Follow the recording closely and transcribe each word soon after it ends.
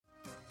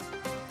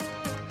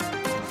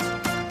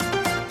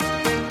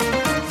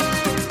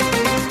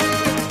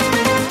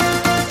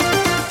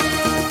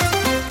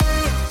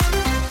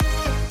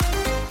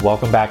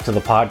Welcome back to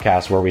the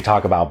podcast where we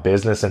talk about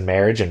business and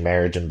marriage and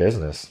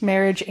business.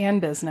 Marriage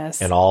and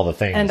business. And all the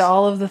things. And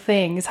all of the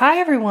things. Hi,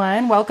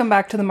 everyone. Welcome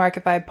back to the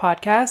Market Vibe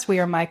podcast. We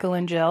are Michael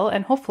and Jill,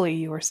 and hopefully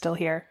you are still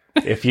here.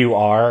 If you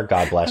are,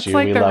 God bless you.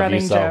 Like we love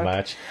you so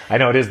much. I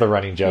know it is the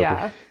running joke.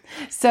 Yeah.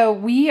 So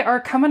we are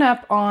coming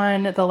up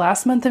on the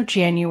last month of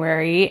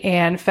January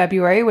and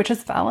February, which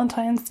is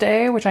Valentine's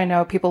Day, which I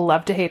know people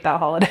love to hate that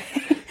holiday.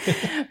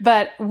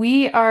 But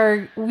we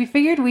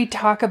figured we'd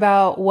talk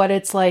about what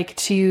it's like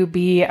to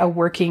be a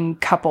working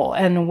couple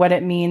and what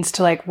it means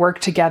to like work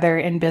together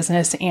in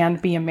business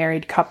and be a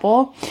married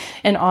couple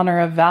in honor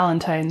of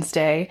Valentine's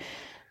Day.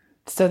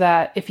 So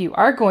that if you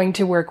are going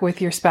to work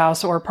with your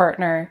spouse or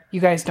partner,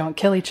 you guys don't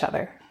kill each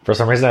other. For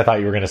some reason, I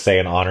thought you were going to say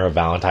in honor of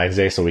Valentine's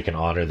Day so we can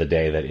honor the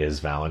day that is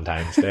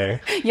Valentine's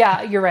Day.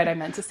 Yeah, you're right. I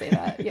meant to say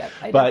that. Yeah.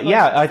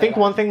 I think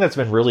one thing that's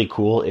been really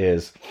cool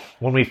is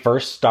when we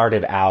first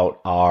started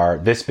out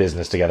this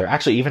business together,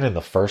 actually, even in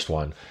the first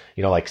one,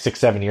 like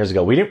 6-7 years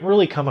ago, we didn't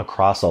really come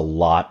across a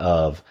lot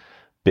of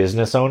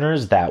business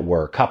owners that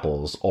were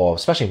couples, or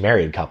especially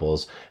married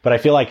couples. But I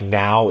feel like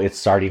now it's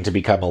starting to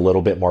become a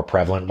little bit more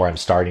prevalent where I'm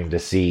starting to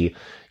see,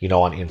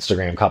 on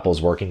Instagram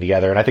couples working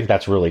together. And I think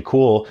that's really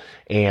cool.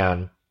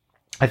 And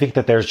I think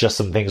that there's just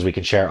some things we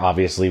can share.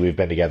 Obviously, we've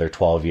been together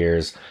 12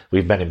 years.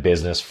 We've been in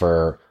business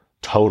for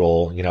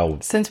total,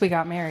 since we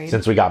got married.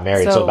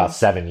 So about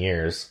 7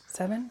 years.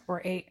 7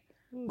 or 8?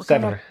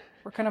 Seven.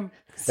 We're kind of...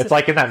 It's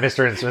like in that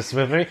Mr. and Smith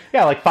movie.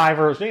 Yeah, like 5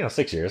 or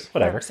 6 years,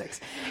 whatever. 5 or 6.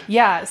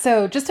 Yeah.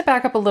 So just to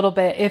back up a little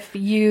bit, if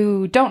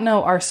you don't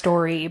know our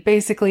story,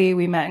 basically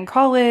we met in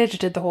college,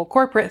 did the whole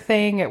corporate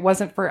thing. It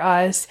wasn't for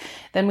us.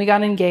 Then we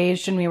got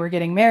engaged and we were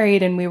getting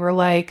married and we were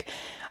like,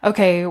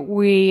 okay,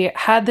 we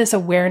had this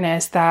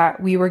awareness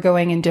that we were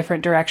going in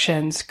different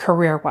directions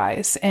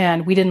career-wise,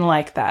 and we didn't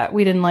like that.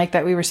 We didn't like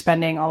that we were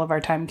spending all of our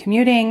time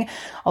commuting,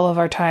 all of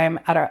our time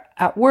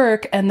at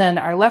work, and then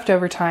our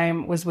leftover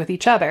time was with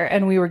each other.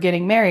 And we were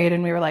getting married,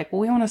 and we were like,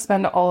 well, we want to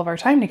spend all of our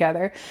time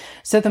together.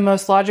 So the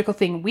most logical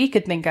thing we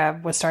could think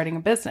of was starting a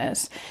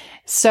business.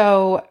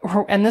 So,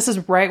 and this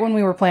is right when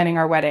we were planning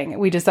our wedding.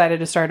 We decided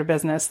to start a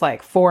business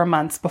like 4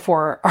 months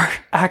before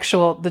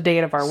the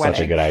date of our wedding.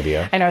 Such a good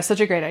idea. I know, it's such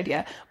a great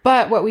idea.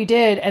 But what we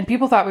did, and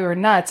people thought we were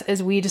nuts,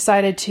 is we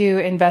decided to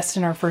invest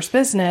in our first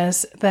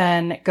business,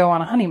 then go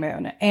on a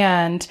honeymoon.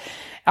 And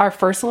our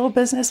first little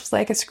business was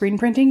like a screen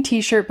printing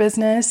t-shirt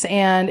business,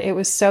 and it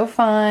was so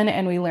fun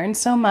and we learned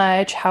so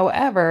much.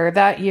 However,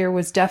 that year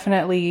was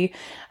definitely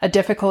a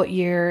difficult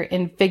year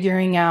in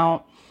figuring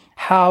out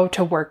how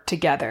to work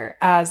together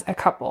as a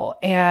couple.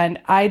 And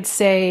I'd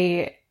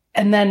say,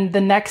 and then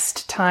the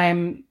next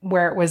time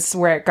where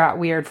it got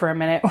weird for a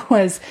minute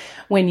was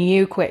when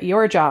you quit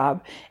your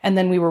job. And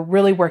then we were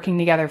really working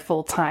together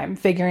full time,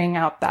 figuring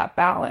out that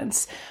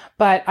balance.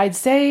 But I'd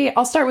say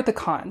I'll start with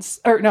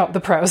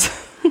the pros.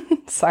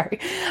 Sorry.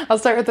 I'll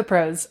start with the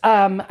pros.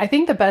 I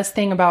think the best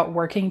thing about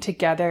working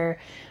together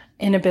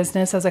in a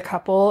business as a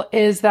couple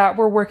is that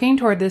we're working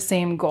toward the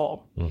same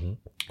goal. Mm-hmm.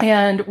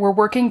 And we're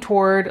working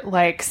toward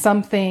like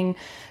some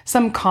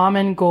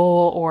common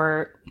goal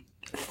or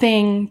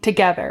thing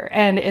together.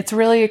 And it's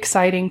really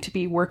exciting to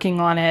be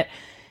working on it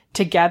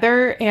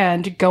together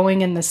and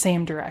going in the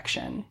same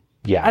direction.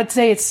 Yeah. I'd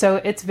say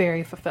it's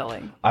very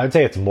fulfilling. I would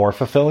say it's more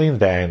fulfilling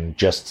than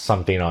just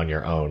something on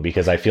your own,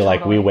 because I feel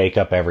like we wake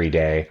up every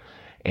day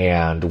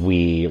and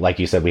we, like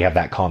you said, we have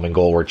that common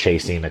goal. We're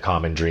chasing a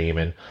common dream.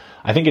 And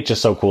I think it's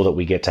just so cool that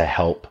we get to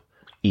help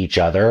each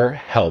other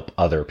help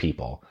other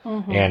people.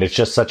 Mm-hmm. And it's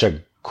just such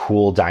a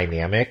cool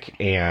dynamic,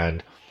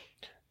 and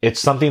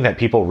it's something that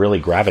people really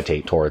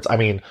gravitate towards. I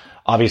mean,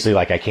 obviously,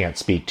 like, I can't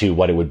speak to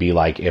what it would be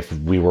like if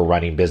we were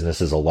running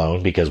businesses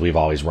alone, because we've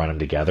always run them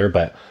together,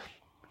 but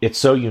it's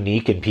so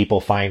unique and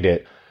people find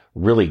it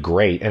really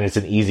great. And it's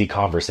an easy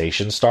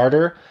conversation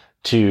starter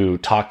to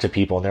talk to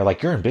people, and they're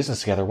like, you're in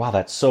business together. Wow,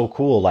 that's so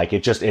cool. Like,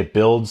 it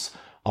builds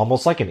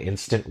almost like an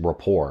instant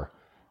rapport.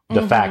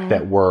 The fact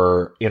that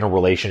we're in a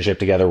relationship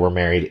together, we're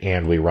married,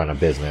 and we run a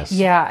business.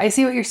 Yeah, I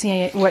see what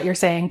you're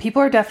saying.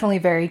 People are definitely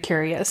very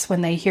curious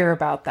when they hear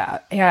about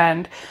that.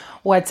 And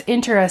what's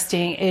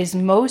interesting is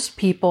most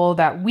people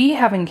that we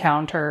have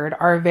encountered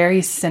are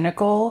very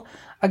cynical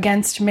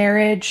against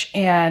marriage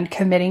and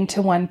committing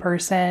to one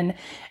person.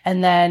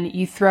 And then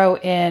you throw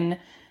in,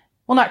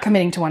 well, not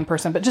committing to one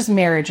person, but just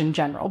marriage in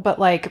general. But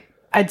like,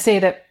 I'd say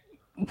that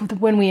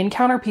when we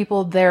encounter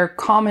people, their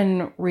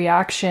common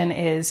reaction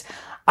is,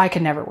 I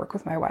can never work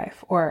with my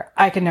wife, or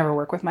I can never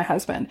work with my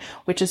husband,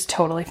 which is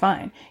totally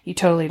fine. You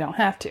totally don't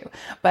have to.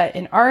 But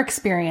in our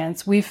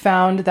experience, we've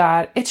found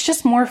that it's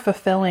just more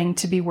fulfilling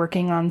to be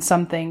working on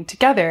something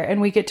together, and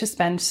we get to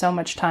spend so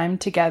much time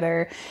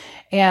together.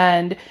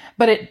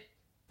 But it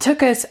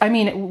took us,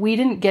 we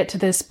didn't get to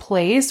this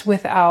place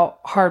without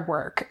hard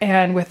work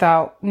and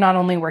without not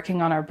only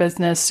working on our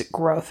business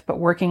growth, but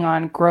working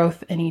on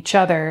growth in each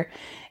other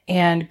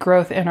and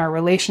growth in our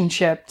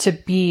relationship to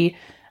be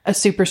a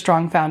super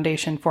strong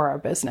foundation for our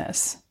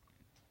business.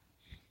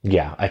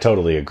 Yeah, I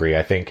totally agree.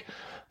 I think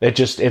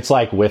it's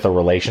like with a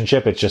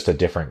relationship, it's just a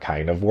different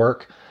kind of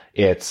work.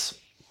 It's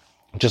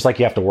just like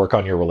you have to work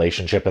on your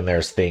relationship and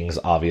there's things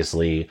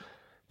obviously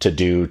to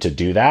do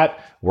that,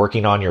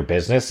 working on your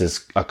business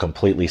is a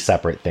completely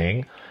separate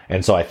thing.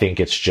 And so I think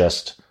it's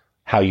just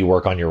how you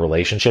work on your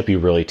relationship. You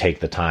really take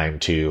the time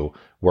to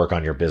work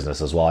on your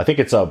business as well. I think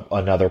it's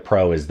another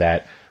pro is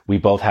that we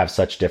both have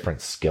such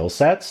different skill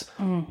sets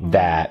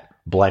that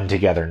blend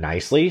together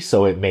nicely.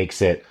 So it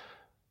makes it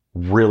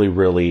really,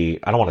 really,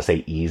 I don't want to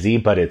say easy,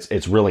 but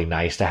it's really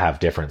nice to have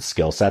different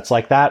skill sets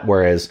like that.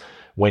 Whereas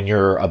when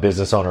you're a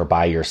business owner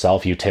by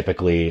yourself, you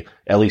typically,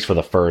 at least for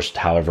the first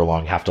however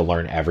long, have to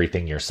learn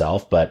everything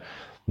yourself. But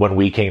when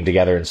we came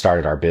together and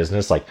started our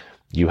business, like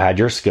you had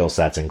your skill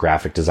sets in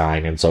graphic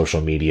design and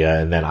social media,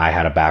 and then I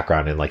had a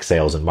background in like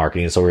sales and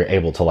marketing. So we were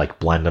able to like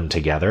blend them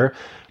together,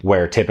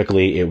 where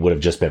typically it would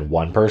have just been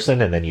one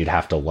person and then you'd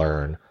have to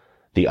learn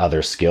the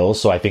other skills.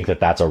 So I think that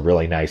that's a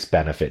really nice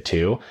benefit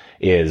too,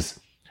 is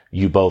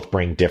you both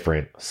bring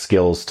different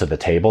skills to the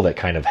table that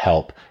kind of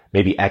help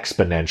maybe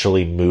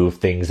exponentially move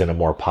things in a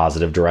more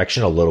positive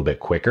direction a little bit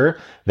quicker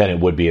than it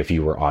would be if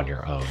you were on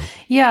your own.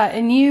 Yeah.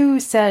 And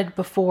you said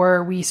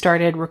before we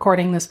started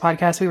recording this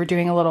podcast, we were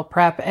doing a little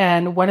prep,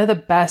 and one of the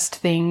best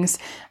things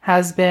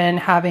has been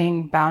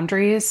having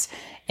boundaries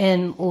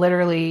in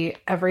literally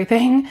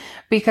everything,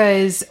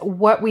 because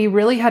what we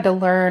really had to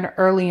learn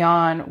early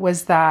on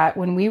was that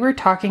when we were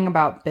talking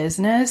about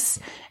business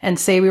and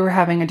say we were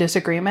having a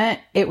disagreement,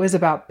 it was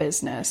about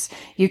business.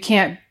 You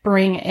can't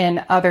bring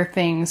in other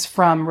things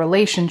from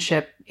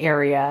relationship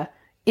area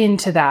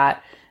into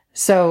that.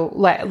 So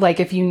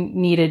like if you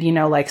needed,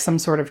 like some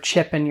sort of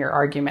chip in your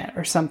argument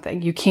or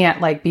something, you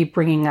can't like be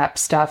bringing up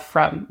stuff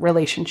from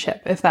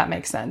relationship, if that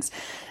makes sense.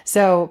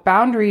 So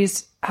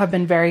boundaries have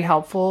been very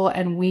helpful,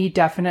 and we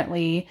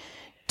definitely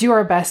do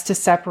our best to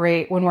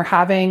separate. When we're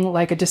having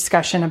like a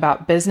discussion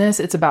about business,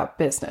 it's about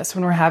business.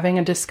 When we're having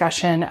a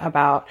discussion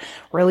about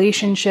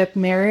relationship,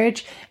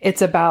 marriage,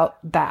 it's about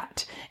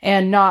that,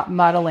 and not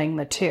muddling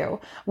the two.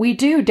 We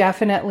do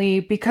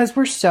definitely, because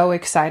we're so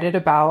excited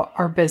about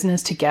our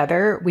business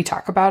together, we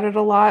talk about it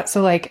a lot.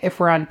 So like if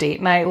we're on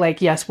date night,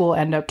 like yes, we'll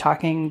end up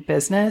talking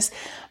business,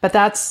 but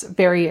that's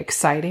very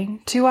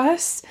exciting to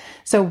us.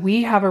 So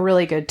we have a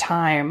really good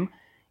time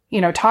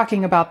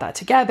talking about that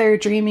together,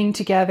 dreaming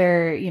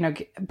together,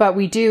 but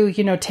we do,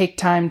 take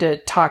time to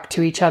talk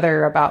to each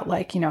other about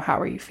like, how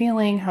are you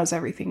feeling? How's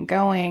everything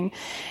going?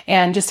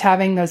 And just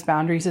having those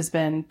boundaries has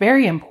been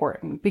very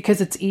important,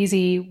 because it's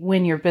easy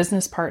when your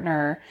business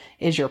partner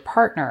is your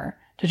partner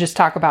to just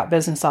talk about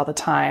business all the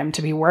time,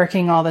 to be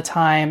working all the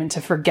time, and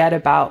to forget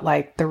about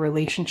like the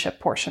relationship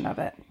portion of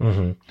it.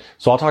 Mm-hmm.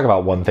 So I'll talk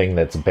about one thing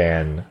that's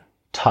been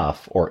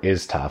tough, or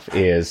is tough,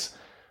 is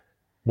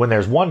when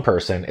there's one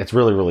person, it's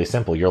really, really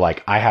simple. You're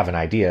like, I have an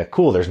idea.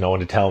 Cool. There's no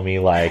one to tell me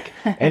like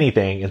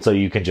anything. And so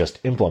you can just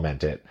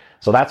implement it.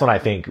 So that's when I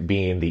think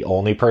being the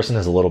only person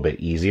is a little bit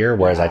easier.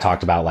 Whereas I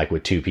talked about like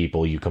with two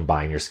people, you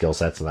combine your skill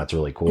sets, and that's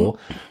really cool.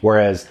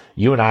 Whereas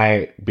you and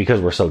I,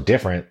 because we're so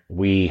different,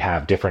 we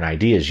have different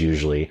ideas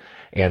usually.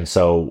 And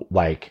so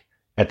like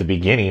at the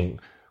beginning,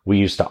 we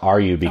used to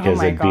argue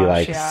because it'd be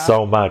like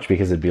so much,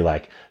 because it'd be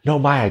like, no,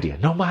 my idea.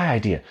 No, my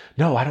idea.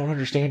 No, I don't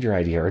understand your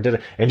idea.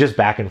 And just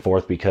back and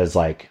forth, because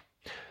like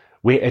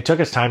it took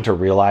us time to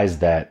realize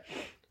that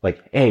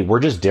like, hey, we're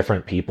just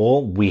different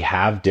people. We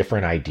have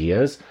different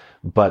ideas,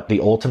 but the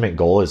ultimate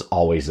goal is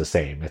always the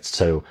same. It's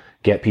to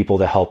get people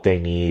the help they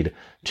need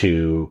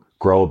to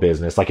grow a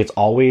business. Like it's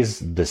always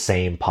the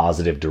same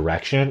positive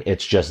direction.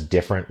 It's just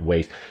different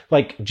ways.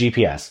 Like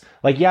GPS.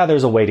 Like, yeah,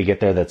 there's a way to get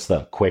there that's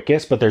the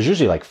quickest, but there's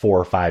usually like 4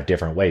 or 5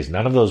 different ways.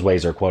 None of those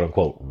ways are quote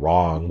unquote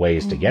wrong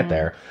ways to get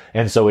there.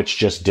 And so it's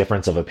just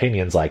difference of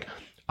opinions. Like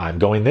I'm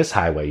going this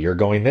highway, you're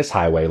going this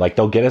highway. Like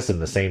they'll get us in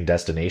the same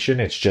destination.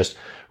 It's just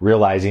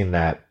realizing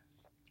that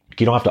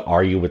you don't have to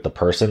argue with the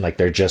person. Like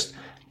they're just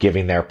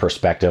giving their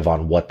perspective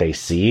on what they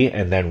see,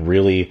 and then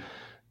really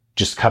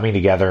just coming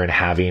together and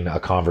having a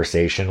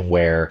conversation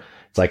where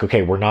it's like,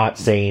 okay, we're not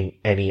saying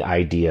any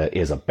idea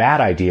is a bad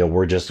idea.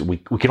 We're just, we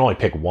can only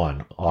pick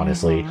one,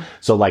 honestly.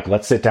 So like,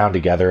 let's sit down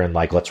together and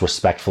like, let's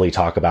respectfully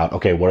talk about,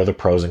 okay, what are the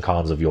pros and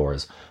cons of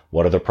yours?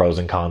 What are the pros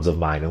and cons of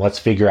mine? And let's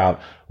figure out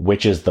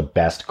which is the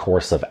best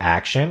course of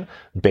action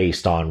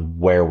based on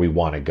where we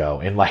want to go.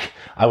 And like,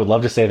 I would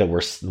love to say that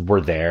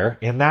we're there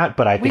in that,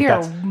 but I think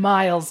that's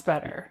miles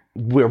better.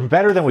 We're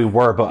better than we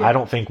were, but I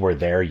don't think we're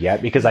there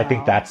yet, because I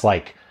think that's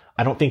like,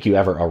 I don't think you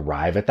ever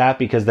arrive at that,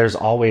 because there's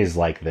always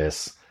like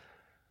this,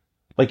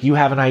 like you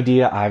have an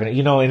idea, I have an,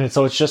 and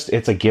so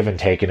it's a give and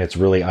take, and it's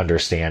really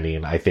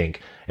understanding, I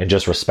think, and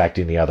just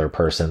respecting the other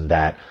person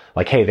that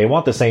like, hey, they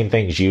want the same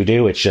things you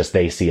do. It's just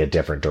they see a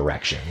different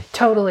direction.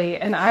 Totally.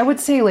 And I would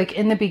say like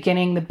in the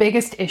beginning, the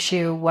biggest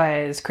issue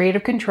was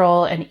creative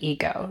control and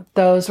ego.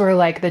 Those were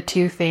like the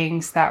two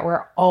things that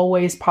were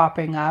always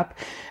popping up,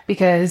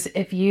 because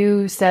if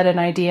you said an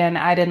idea and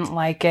I didn't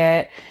like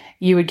it,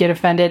 you would get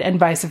offended, and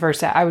vice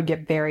versa. I would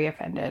get very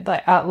offended.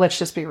 Like, let's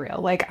just be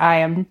real. Like, I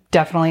am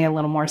definitely a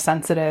little more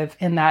sensitive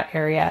in that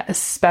area,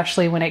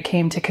 especially when it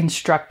came to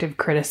constructive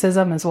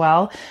criticism as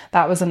well.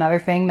 That was another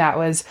thing that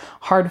was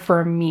hard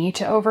for me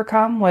to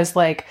overcome, was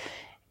like,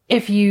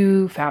 if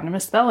you found a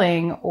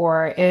misspelling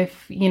or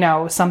if,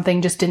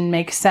 something just didn't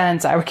make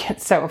sense, I would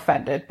get so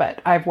offended,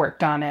 but I've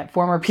worked on it.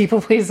 Former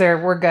people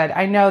pleaser, we're good.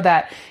 I know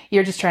that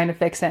you're just trying to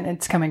fix it and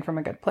it's coming from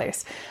a good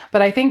place.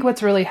 But I think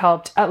what's really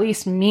helped, at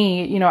least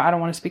me, I don't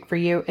want to speak for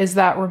you, is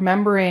that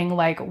remembering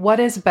like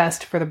what is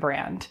best for the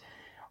brand.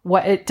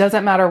 It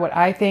doesn't matter what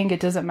I think. It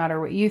doesn't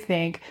matter what you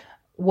think.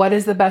 What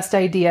is the best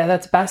idea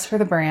that's best for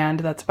the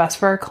brand, that's best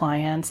for our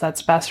clients,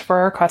 that's best for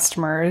our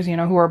customers,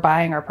 who are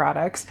buying our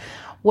products?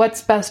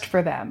 What's best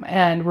for them?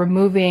 And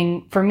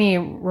removing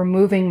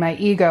my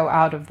ego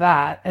out of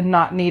that and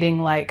not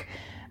needing like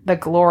the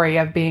glory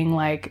of being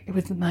like, it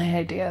was my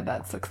idea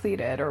that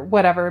succeeded or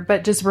whatever,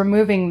 but just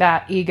removing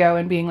that ego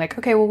and being like,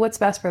 okay, well, what's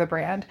best for the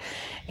brand?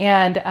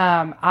 And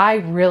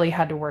I really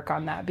had to work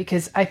on that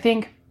because I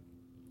think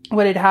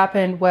what had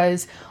happened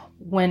was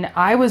when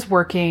I was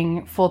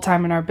working full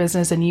time in our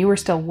business and you were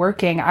still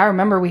working, I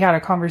remember we had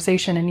a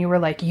conversation and you were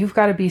like, you've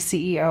got to be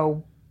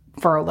CEO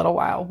for a little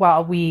while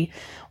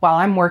while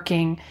I'm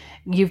working,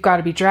 you've got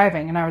to be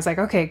driving. And I was like,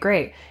 okay,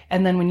 great.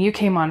 And then when you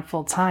came on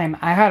full time,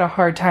 I had a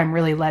hard time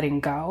really letting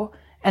go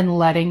and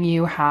letting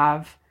you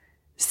have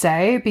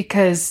say,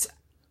 because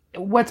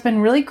what's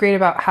been really great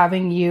about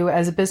having you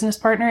as a business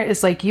partner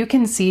is like, you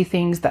can see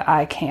things that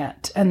I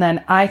can't, and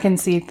then I can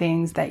see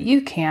things that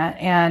you can't.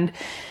 And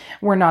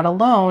we're not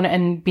alone,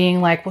 and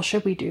being like, well,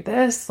 should we do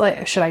this?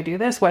 Like, should I do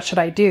this? What should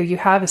I do? You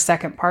have a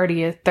second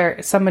party. If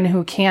there's someone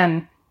who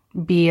can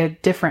be a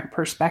different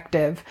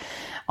perspective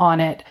on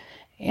it.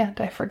 And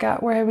I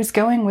forgot where I was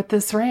going with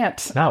this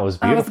rant. No, it was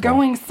beautiful. I was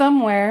going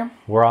somewhere.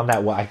 We're on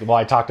that. Well,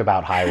 I talked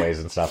about highways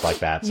and stuff like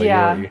that. So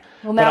yeah.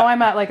 Well, now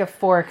I'm at like a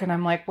fork and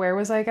I'm like, where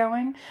was I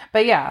going?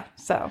 But yeah,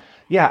 so.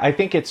 Yeah, I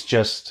think it's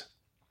just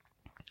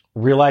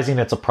realizing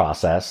it's a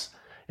process.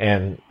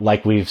 And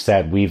like we've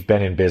said, we've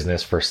been in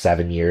business for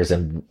 7 years,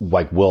 and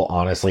like we'll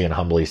honestly and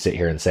humbly sit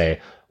here and say,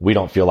 we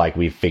don't feel like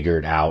we've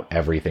figured out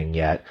everything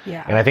yet.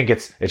 Yeah. And I think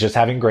it's just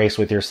having grace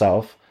with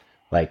yourself,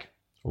 like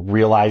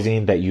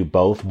realizing that you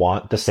both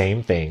want the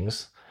same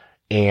things,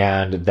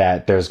 and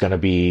that there's going to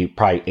be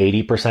probably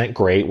 80%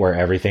 great where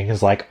everything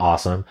is like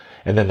awesome.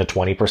 And then the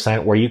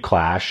 20% where you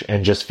clash,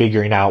 and just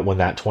figuring out when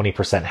that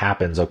 20%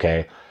 happens,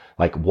 okay,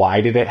 like why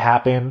did it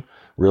happen?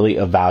 Really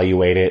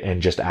evaluate it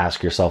and just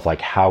ask yourself,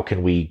 like, how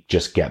can we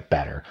just get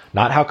better?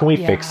 Not how can we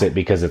fix it,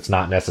 because it's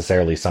not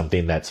necessarily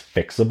something that's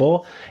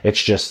fixable.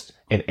 It's just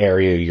an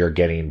area you're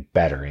getting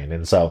better in.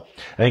 And so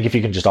I think if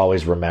you can just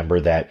always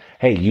remember that,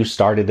 hey, you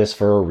started this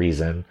for a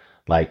reason.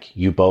 Like,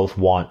 you both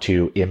want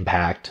to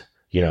impact,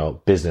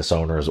 business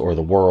owners or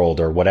the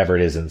world or whatever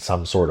it is in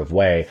some sort of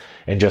way.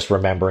 And just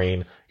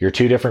remembering you're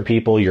two different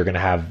people, you're going to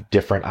have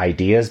different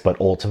ideas, but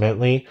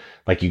ultimately,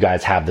 like, you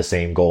guys have the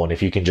same goal. And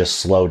if you can just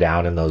slow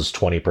down in those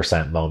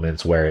 20%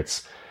 moments where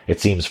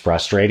it seems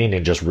frustrating,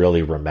 and just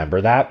really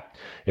remember that,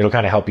 it'll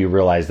kind of help you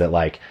realize that,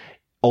 like,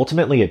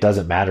 ultimately it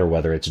doesn't matter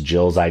whether it's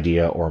Jill's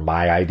idea or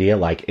my idea.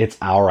 Like, it's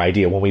our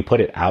idea. When we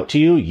put it out to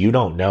you, you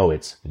don't know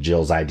it's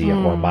Jill's idea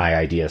or my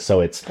idea. So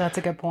that's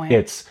a good point.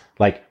 It's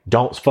like,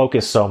 don't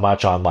focus so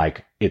much on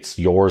like, it's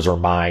yours or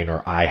mine,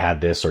 or I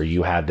had this or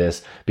you had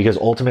this, because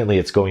ultimately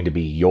it's going to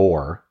be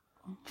your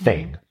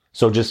thing.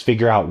 So just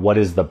figure out what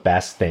is the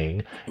best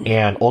thing.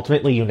 And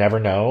ultimately, you never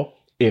know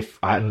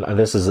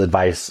this is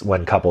advice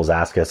when couples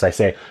ask us, I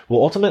say,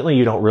 well, ultimately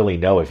you don't really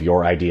know if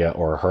your idea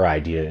or her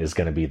idea is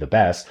going to be the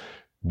best.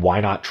 Why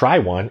not try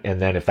one?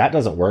 And then if that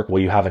doesn't work,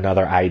 well, you have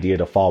another idea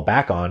to fall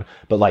back on,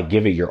 but like,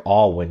 give it your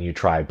all when you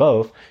try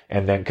both.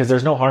 And then, cause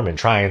there's no harm in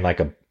trying.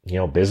 Like,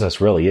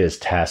 business really is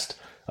test,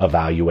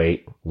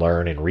 evaluate,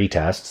 learn, and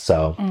retest.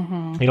 So,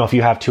 if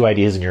you have two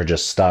ideas and you're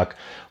just stuck,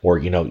 or,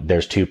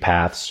 there's two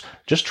paths,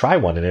 just try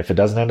one. And if it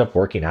doesn't end up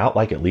working out,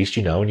 like, at least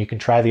and you can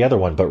try the other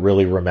one. But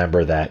really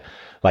remember that,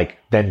 like,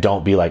 then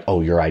don't be like,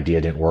 oh, your idea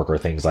didn't work, or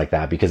things like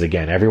that. Because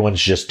again,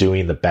 everyone's just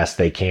doing the best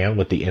they can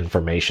with the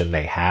information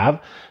they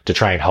have to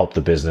try and help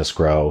the business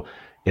grow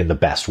in the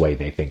best way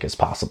they think is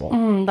possible.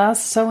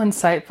 That's so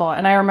insightful.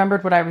 And I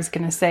remembered what I was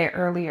going to say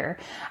earlier.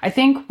 I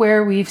think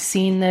where we've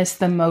seen this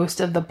the most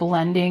of the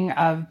blending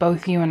of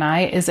both you and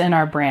I is in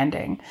our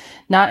branding,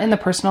 not in the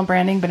personal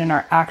branding, but in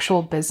our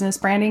actual business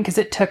branding. Cause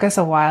it took us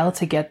a while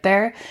to get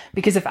there,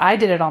 because if I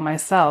did it all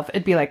myself,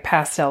 it'd be like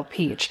pastel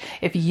peach.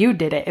 If you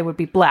did it, it would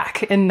be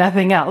black and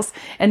nothing else.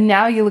 And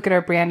now you look at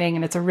our branding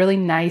and it's a really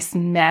nice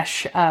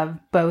mesh of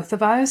both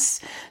of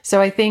us.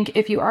 So I think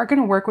if you are going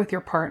to work with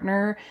your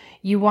partner,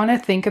 you want to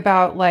think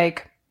about,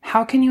 like,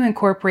 how can you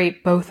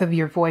incorporate both of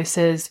your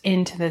voices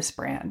into this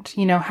brand?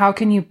 How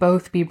can you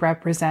both be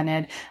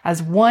represented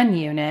as one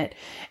unit?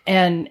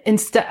 And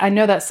instead, I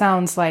know that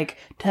sounds like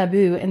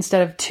taboo.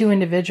 Instead of two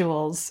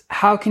individuals,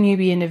 how can you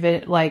be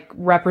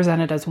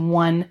represented as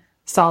one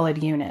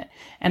solid unit?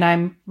 And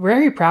I'm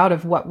very proud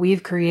of what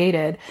we've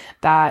created,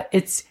 that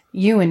it's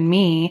you and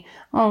me,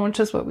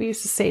 which is what we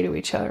used to say to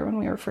each other when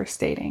we were first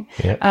dating.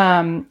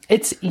 Yeah.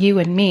 It's you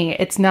and me.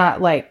 It's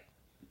not like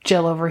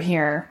Jill over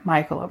here,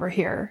 Michael over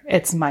here.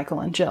 It's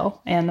Michael and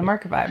Jill and the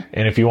Market Vibe.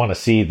 And if you want to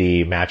see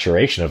the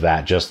maturation of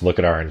that, just look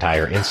at our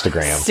entire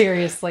Instagram.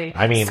 Seriously.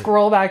 I mean,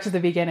 scroll back to the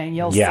beginning.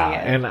 You'll see it.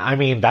 And I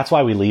mean, that's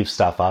why we leave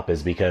stuff up,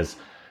 is because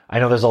I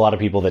know there's a lot of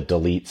people that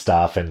delete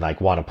stuff and like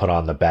want to put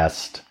on the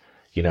best,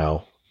 you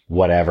know,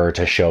 whatever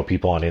to show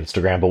people on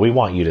Instagram, but we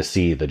want you to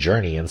see the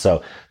journey. And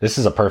so this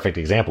is a perfect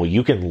example.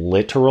 You can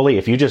literally,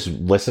 if you just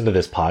listen to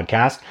this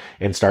podcast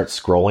and start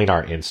scrolling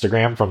our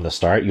Instagram from the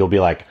start, you'll be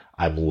like,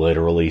 I'm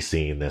literally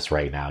seeing this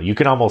right now. You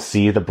can almost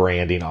see the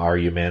branding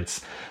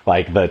arguments,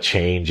 like the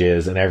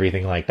changes and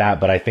everything like that.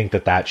 But I think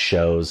that that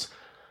shows,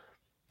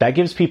 that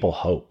gives people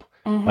hope.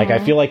 Mm-hmm. Like, I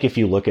feel like if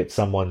you look at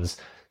someone's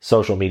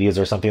social medias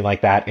or something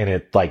like that, and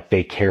it like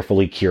they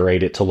carefully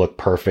curate it to look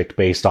perfect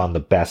based on the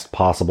best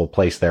possible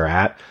place they're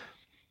at,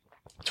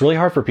 it's really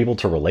hard for people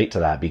to relate to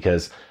that,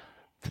 because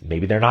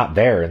maybe they're not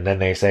there. And then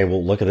they say,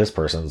 well, look at this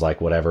person's like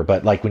whatever.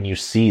 But like when you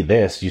see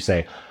this, you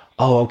say,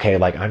 oh, okay,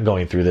 like I'm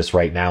going through this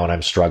right now and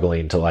I'm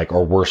struggling to like,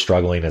 or we're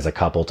struggling as a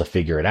couple to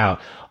figure it out.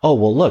 Oh,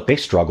 well, look, they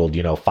struggled,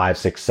 5,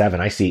 6,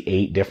 7. I see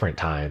 8 different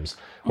times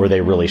where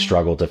they really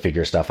struggled to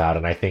figure stuff out.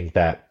 And I think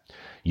that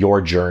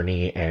your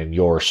journey and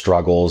your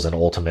struggles and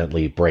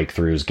ultimately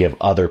breakthroughs give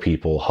other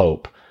people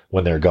hope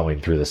when they're going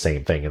through the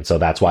same thing. And so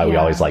that's why we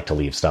always like to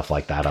leave stuff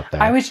like that up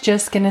there. I was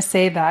just going to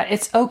say that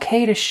it's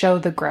okay to show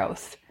the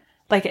growth.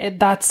 Like,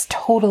 that's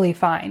totally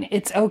fine.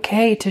 It's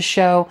okay to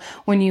show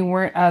when you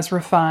weren't as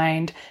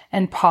refined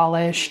and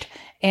polished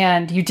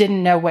and you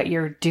didn't know what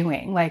you're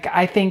doing. Like,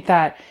 I think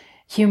that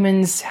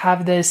humans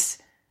have this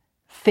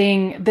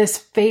thing, this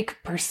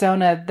fake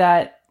persona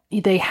that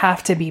they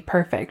have to be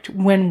perfect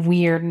when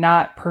we're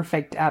not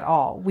perfect at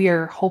all. We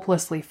are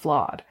hopelessly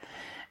flawed.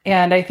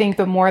 And I think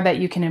the more that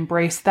you can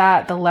embrace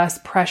that, the less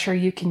pressure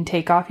you can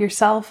take off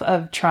yourself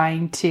of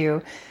trying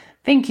to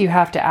think you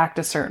have to act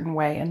a certain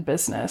way in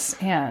business.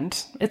 And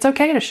it's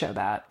okay to show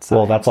that.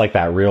 Well, that's like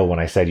that reel when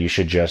I said you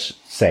should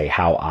just say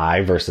how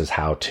I versus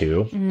how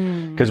to.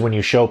 Because when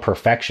you show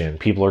perfection,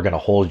 people are going to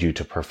hold you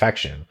to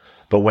perfection.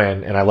 But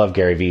and I love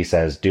Gary Vee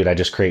says, dude, I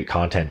just create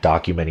content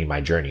documenting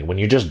my journey. When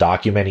you're just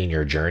documenting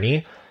your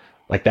journey,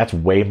 like that's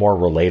way more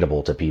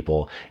relatable to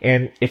people.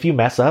 And if you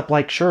mess up,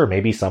 like, sure,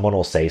 maybe someone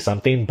will say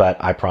something, but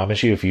I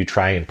promise you, if you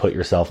try and put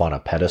yourself on a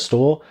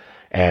pedestal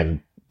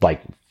and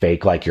like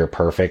fake like you're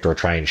perfect or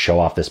try and show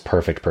off this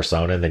perfect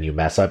persona and then you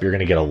mess up, you're going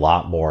to get a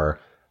lot more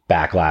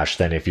backlash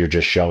than if you're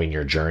just showing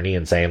your journey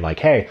and saying like,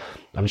 hey,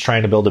 I'm just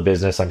trying to build a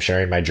business. I'm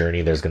sharing my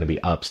journey. There's going to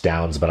be ups,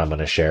 downs, but I'm going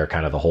to share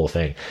kind of the whole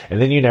thing.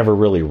 And then you never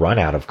really run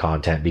out of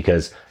content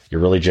because you're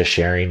really just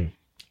sharing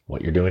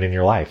what you're doing in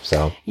your life.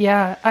 So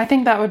yeah, I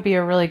think that would be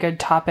a really good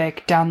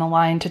topic down the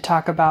line to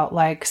talk about,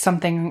 like some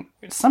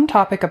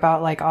topic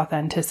about like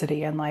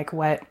authenticity and like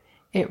what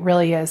it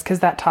really is, because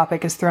that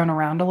topic is thrown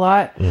around a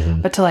lot,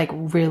 but to like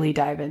really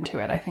dive into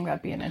it, I think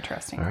that'd be an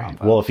interesting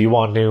combo. Well, if you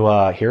want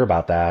to hear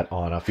about that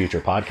on a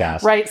future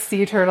podcast, write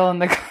Sea Turtle in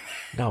the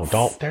No,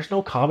 don't. There's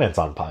no comments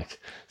on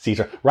Sea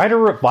Turtle. Write a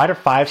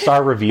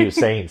 5-star review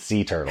saying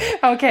Sea Turtle.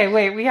 Okay,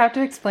 wait, we have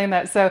to explain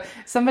that. So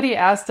somebody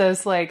asked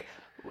us, like,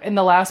 in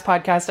the last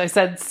podcast, I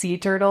said Sea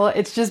Turtle.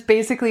 It's just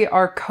basically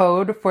our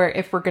code for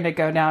if we're going to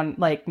go down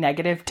like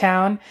negative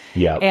town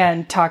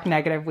and talk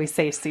negative, we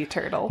say Sea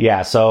Turtle.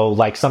 Yeah. So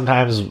like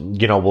sometimes,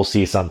 we'll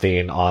see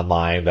something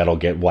online that'll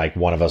get like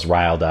one of us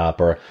riled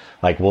up, or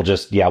like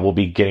we'll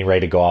be getting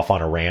ready to go off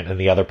on a rant and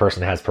the other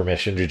person has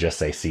permission to just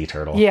say Sea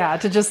Turtle. Yeah.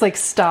 To just like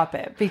stop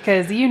it,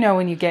 because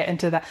when you get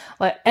into that,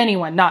 like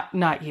anyone, not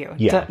you,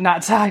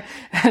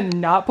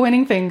 not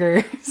pointing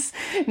fingers.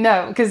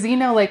 No. Because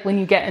like when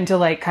you get into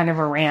like kind of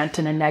a rant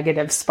and a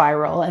negative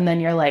spiral, and then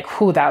you're like,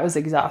 whew, that was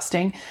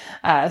exhausting.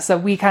 So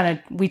we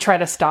try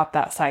to stop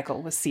that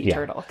cycle with Sea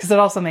Turtle, because it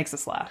also makes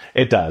us laugh.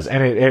 It does.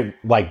 And it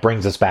like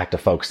brings us back to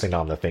focusing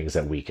on the things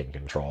that we can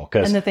control.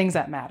 And the things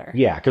that matter.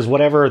 Yeah. Because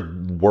whatever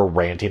we're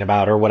ranting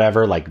about or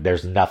whatever, like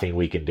there's nothing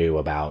we can do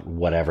about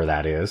whatever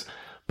that is.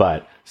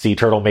 But Sea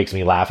Turtle makes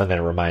me laugh, and then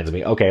it reminds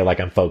me, okay,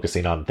 like I'm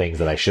focusing on things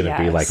that I shouldn't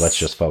be. Like, let's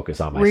just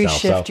focus on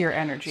myself. Reshift your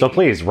energy. So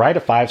please write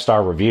a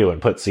 5-star review and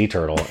put Sea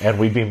Turtle, and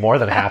we'd be more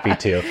than happy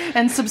to.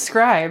 And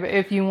subscribe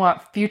if you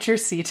want future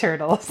Sea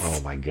Turtles. Oh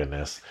my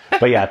goodness.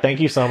 But yeah, thank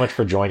you so much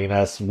for joining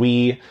us.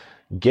 We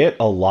get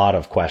a lot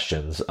of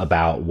questions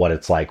about what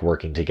it's like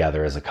working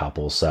together as a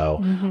couple. So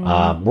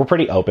we're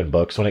pretty open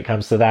books when it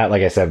comes to that.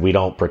 Like I said, we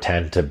don't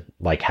pretend to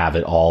like have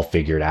it all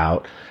figured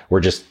out. We're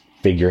just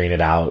figuring it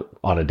out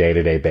on a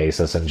day-to-day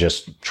basis and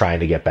just trying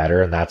to get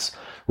better. And that's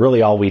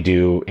really all we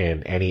do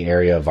in any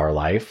area of our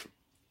life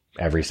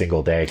every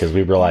single day, because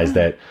we realize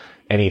that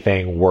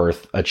anything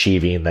worth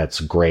achieving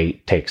that's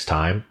great takes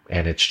time,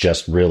 and it's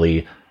just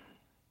really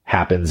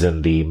happens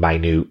in the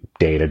minute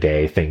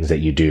day-to-day things that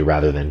you do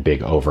rather than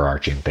big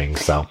overarching things.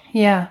 So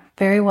yeah,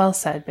 very well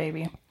said,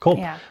 baby. Cool.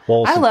 Yeah.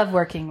 Well, I love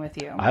working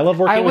with you. I love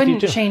working with you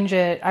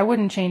too. I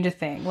wouldn't change a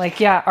thing. Like,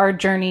 yeah, our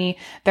journey,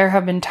 there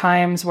have been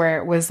times where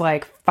it was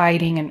like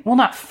fighting and, well,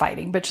 not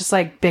fighting, but just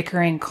like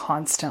bickering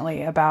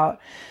constantly about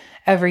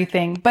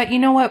everything. But you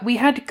know what? We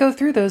had to go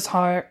through those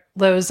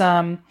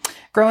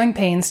growing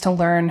pains to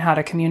learn how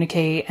to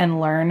communicate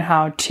and learn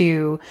how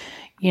to,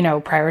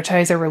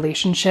 prioritize a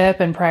relationship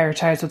and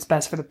prioritize what's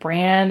best for the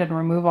brand and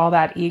remove all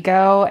that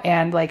ego.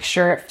 And like,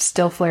 sure, it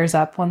still flares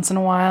up once in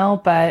a while,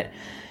 but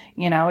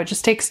it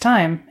just takes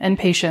time and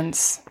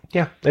patience.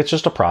 Yeah, it's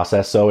just a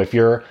process. So if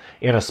you're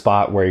in a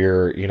spot where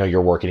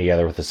you're working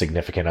together with a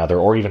significant other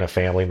or even a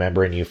family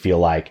member and you feel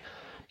like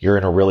you're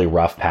in a really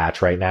rough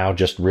patch right now,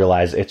 just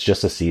realize it's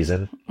just a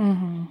season.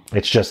 Mm-hmm.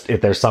 It's just, if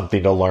there's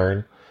something to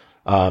learn,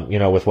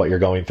 with what you're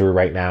going through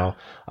right now.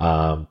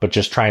 But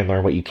just try and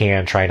learn what you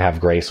can, try and have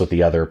grace with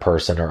the other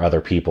person or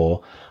other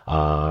people,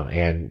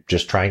 and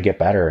just try and get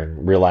better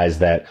and realize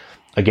that,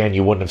 again,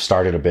 you wouldn't have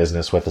started a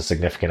business with a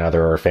significant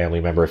other or a family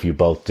member if you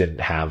both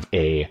didn't have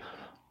a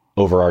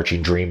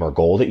overarching dream or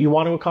goal that you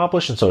want to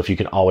accomplish. And so if you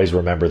can always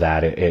remember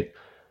that, it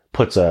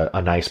puts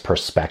a nice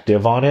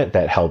perspective on it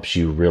that helps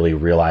you really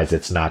realize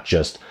it's not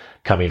just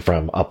coming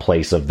from a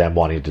place of them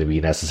wanting to be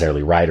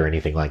necessarily right or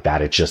anything like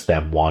that. It's just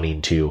them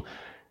wanting to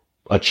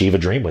achieve a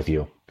dream with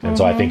you. And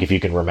so I think if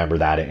you can remember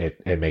that,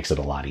 it makes it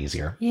a lot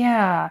easier.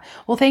 Yeah.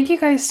 Well, thank you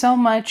guys so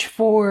much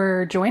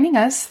for joining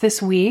us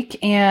this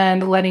week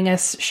and letting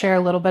us share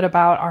a little bit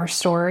about our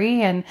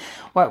story and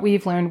what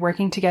we've learned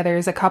working together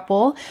as a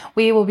couple.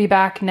 We will be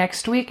back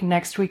next week.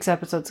 Next week's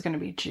episode is going to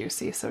be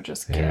juicy. So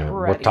just get ready.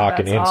 We're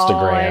talking That's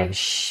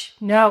Instagram.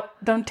 No,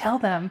 don't tell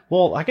them.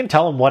 Well, I can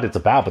tell them what it's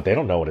about, but they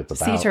don't know what it's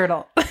about. Sea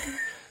turtle.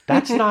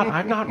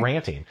 I'm not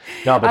ranting.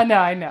 No, but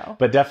I know.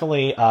 But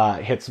definitely,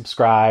 hit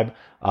subscribe,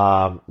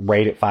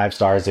 rate it 5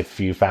 stars if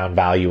you found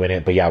value in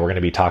it. But yeah, we're going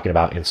to be talking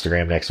about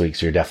Instagram next week.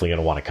 So you're definitely going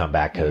to want to come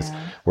back because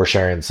we're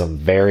sharing some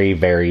very,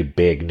 very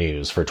big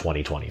news for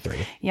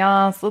 2023.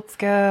 Yes, let's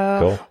go.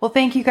 Cool. Well,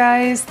 thank you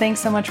guys. Thanks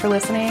so much for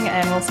listening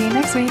and we'll see you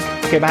next week.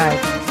 Okay,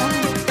 bye.